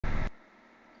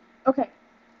Okay,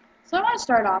 so I want to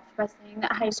start off by saying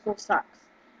that high school sucks.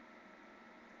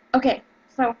 Okay,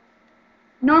 so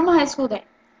normal high school day.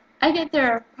 I get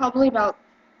there probably about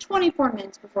 24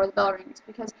 minutes before the bell rings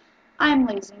because I'm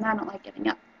lazy and I don't like getting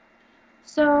up.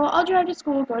 So I'll drive to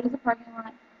school, go to the parking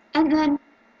lot, and then,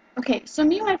 okay, so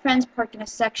me and my friends park in a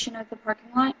section of the parking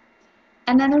lot,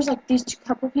 and then there's like these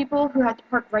couple people who have to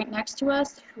park right next to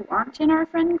us who aren't in our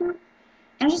friend group,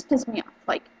 and it just pisses me off.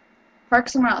 Like, park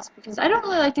somewhere else because I don't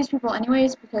really like these people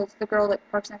anyways because the girl that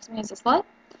parks next to me is a slut,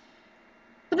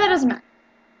 but that doesn't matter.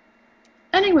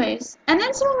 Anyways, and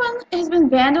then someone has been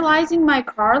vandalizing my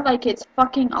car like it's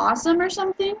fucking awesome or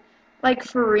something. Like,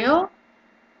 for real?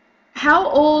 How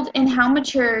old and how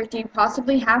mature do you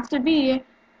possibly have to be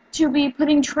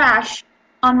putting trash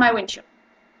on my windshield?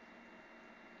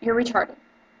 You're retarded.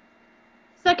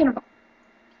 Second of all,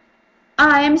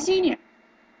 I am a senior.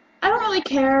 I don't really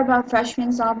care about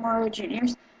freshmen, sophomore, or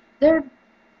juniors. They're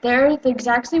they're the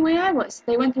exact same way I was.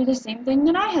 They went through the same thing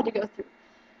that I had to go through.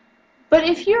 But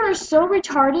if you are so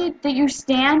retarded that you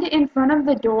stand in front of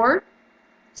the door,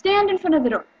 stand in front of the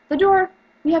door. The door,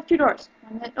 we have two doors.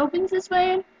 One that opens this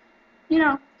way and,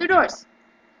 they're doors.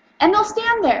 And they'll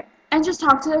stand there and just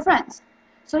talk to their friends.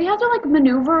 So you have to, like,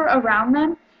 maneuver around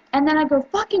them. And then I go,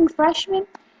 fucking freshman.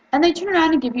 And they turn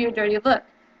around and give you a dirty look.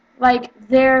 Like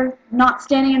they're not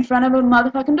standing in front of a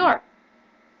motherfucking door.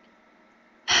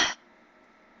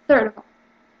 Third of all,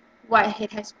 why I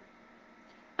hate high school.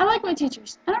 I like my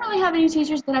teachers. I don't really have any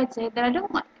teachers that I'd say that I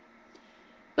don't like.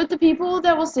 But the people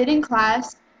that will sit in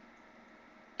class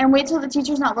and wait till the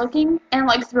teacher's not looking and,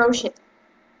 like, throw shit.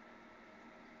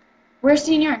 We're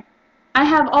senior. I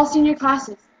have all senior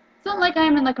classes. It's not like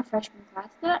I'm in, like, a freshman class.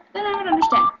 That I would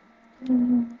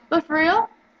understand. But for real,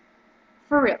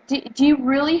 do you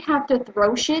really have to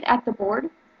throw shit at the board?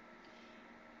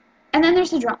 And then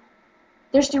there's the drama.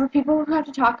 There's stupid people who have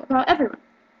to talk about everyone.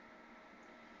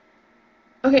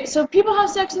 Okay, so people have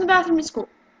sex in the bathroom at school.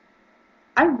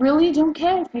 I really don't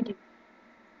care if you do.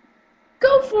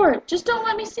 Go for it. Just don't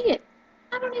let me see it.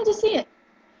 I don't need to see it.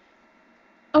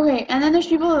 Okay, and then there's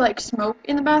people that, like, smoke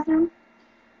in the bathroom.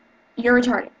 You're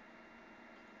retarded.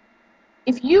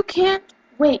 If you can't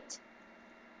wait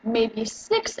maybe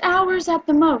 6 hours at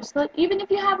the most, like, even if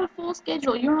you have a full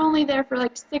schedule, you're only there for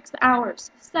like 6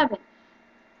 hours, 7.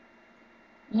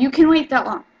 You can wait that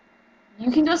long. You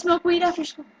can go smoke weed after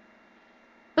school.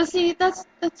 But see, that's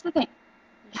the thing.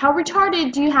 How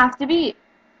retarded do you have to be?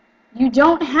 You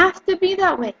don't have to be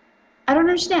that way. I don't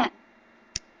understand.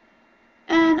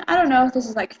 And I don't know if this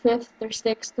is like 5th or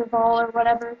 6th of all or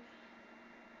whatever.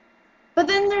 But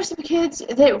then there's some kids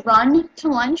that run to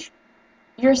lunch.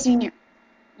 You're a senior.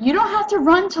 You don't have to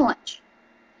run to lunch.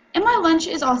 And my lunch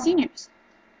is all seniors.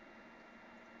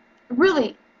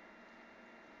 Really?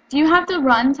 Do you have to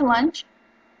run to lunch?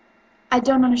 I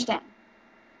don't understand.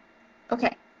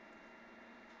 Okay.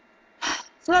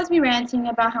 So that's me ranting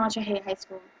about how much I hate high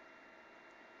school.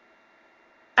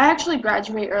 I actually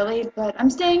graduate early, but I'm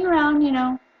staying around,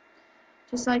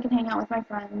 just so I can hang out with my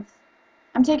friends.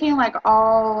 I'm taking, like,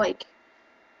 all, like,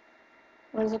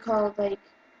 what is it called, like,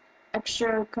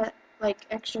 extra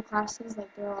classes, like,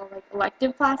 they're all, like,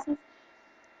 elective classes,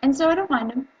 and so I don't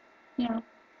mind them,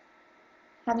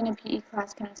 having a PE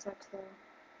class kind of sucks, though.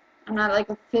 I'm not, like,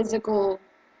 a physical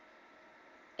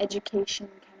education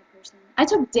kind of person. I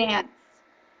took dance,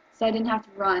 so I didn't have to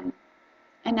run,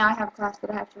 and now I have a class that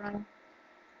I have to run. Kind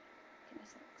of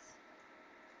sucks.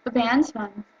 But band's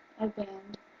fun. I have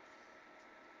band.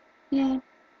 Yeah.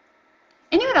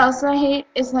 And you know what else I hate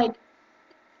is, like,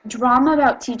 drama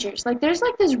about teachers. Like, there's,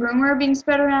 like, this rumor being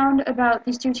spread around about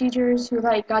these two teachers who,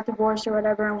 like, got divorced or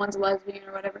whatever, and one's a lesbian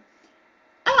or whatever.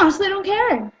 I honestly don't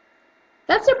care.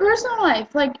 That's their personal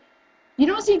life. Like, you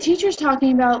don't see teachers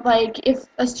talking about, like, if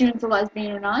a student's a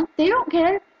lesbian or not. They don't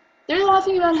care. They're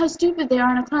laughing about how stupid they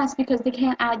are in a class because they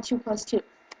can't add 2 plus 2.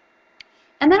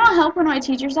 And then I'll help one of my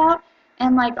teachers out,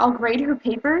 and, like, I'll grade her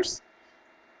papers.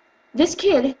 This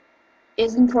kid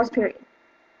is in 4th period.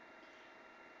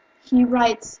 He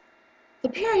writes the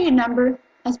period number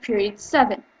as period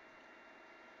 7,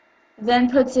 then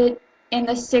puts it in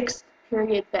the 6th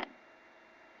period bin.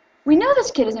 We know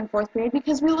this kid is in 4th period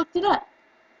because we looked it up.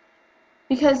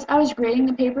 Because I was grading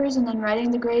the papers and then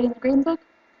writing the grade in the grading book,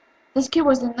 this kid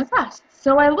was in the class.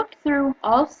 So I looked through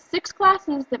all 6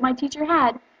 classes that my teacher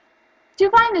had to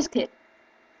find this kid.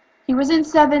 He was in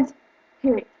 7th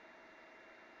period.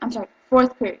 I'm sorry,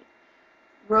 4th period.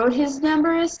 Wrote his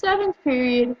number as 7th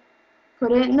period,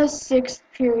 put it in the 6th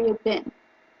period bin.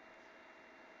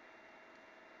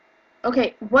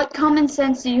 Okay, what common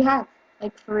sense do you have?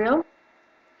 Like, for real?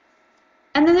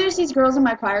 And then there's these girls in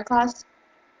my choir class.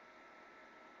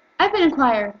 I've been in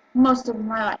choir most of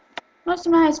my life, most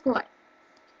of my high school life.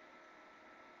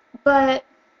 But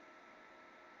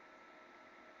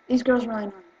these girls are really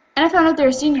annoying. And I found out they're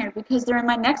a senior because they're in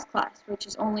my next class, which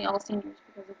is only all seniors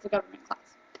because it's a government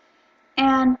class.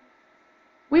 And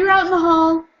we were out in the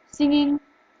hall singing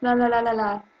la la la la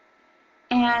la.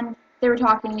 And they were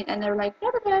talking and they were like,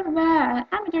 blah, blah, blah, blah, blah.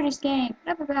 I'm a dirty skank,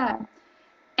 blah, blah, blah.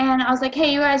 And I was like,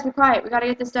 hey, you guys, be quiet. We gotta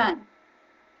get this done.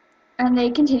 And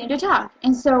they continued to talk.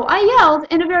 And so I yelled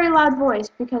in a very loud voice,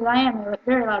 because I am a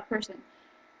very loud person,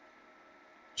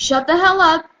 shut the hell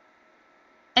up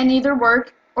and either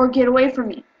work or get away from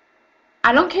me.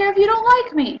 I don't care if you don't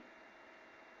like me,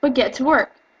 but get to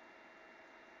work.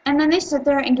 And then they stood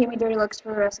there and gave me dirty looks for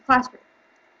the rest of the class period.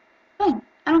 Fine,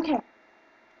 I don't care.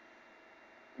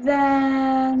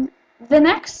 Then the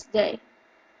next day,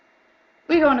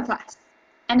 we go into class,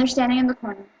 and they're standing in the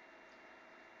corner,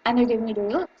 and they're giving me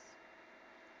dirty looks.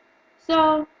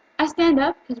 So I stand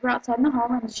up, because we're outside in the hall,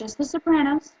 and it's just the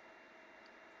sopranos,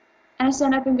 and I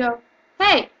stand up and go,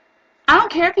 hey, I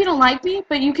don't care if you don't like me,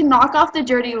 but you can knock off the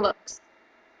dirty looks.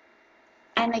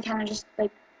 And they kind of just,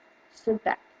 like, stood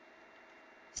back.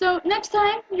 So next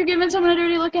time you're giving someone a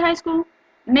dirty look at high school,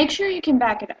 make sure you can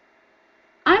back it up.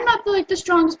 I'm not the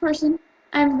strongest person.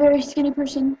 I'm a very skinny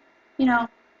person, you know,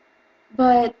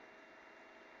 but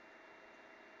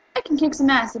I can kick some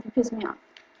ass if you piss me off.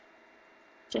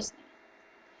 Just me.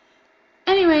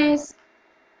 Anyways,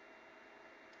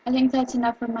 I think that's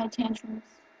enough of my tantrums.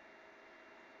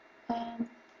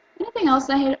 Anything else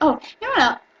I hate? Oh, you know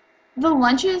what? The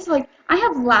lunches, like, I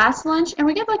have last lunch, and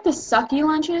we get, like, the sucky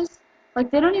lunches. Like,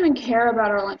 they don't even care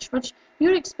about our lunch, which you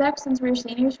would expect since we're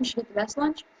seniors, we should get the best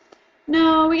lunch.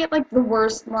 No, we get, like, the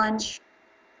worst lunch.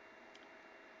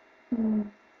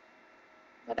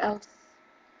 What else?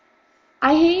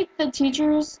 I hate the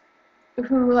teachers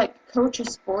who, like, coach a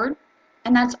sport,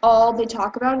 and that's all they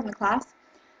talk about in the class.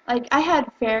 Like, I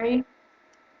had Ferry,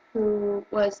 who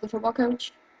was the football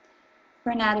coach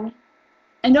for anatomy.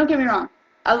 And don't get me wrong,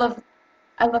 I love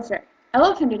Ferry. I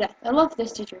love him to death. I love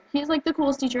this teacher. He's, like, the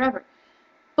coolest teacher ever.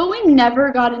 But we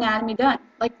never got anatomy done.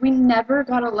 Like, we never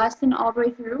got a lesson all the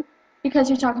way through because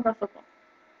you're talking about football.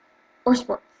 Or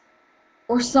sports.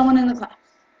 Or someone in the class.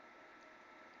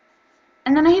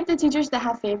 And then I hate the teachers that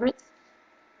have favorites.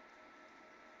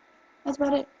 That's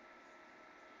about it.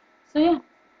 So yeah,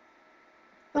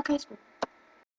 fuck high school.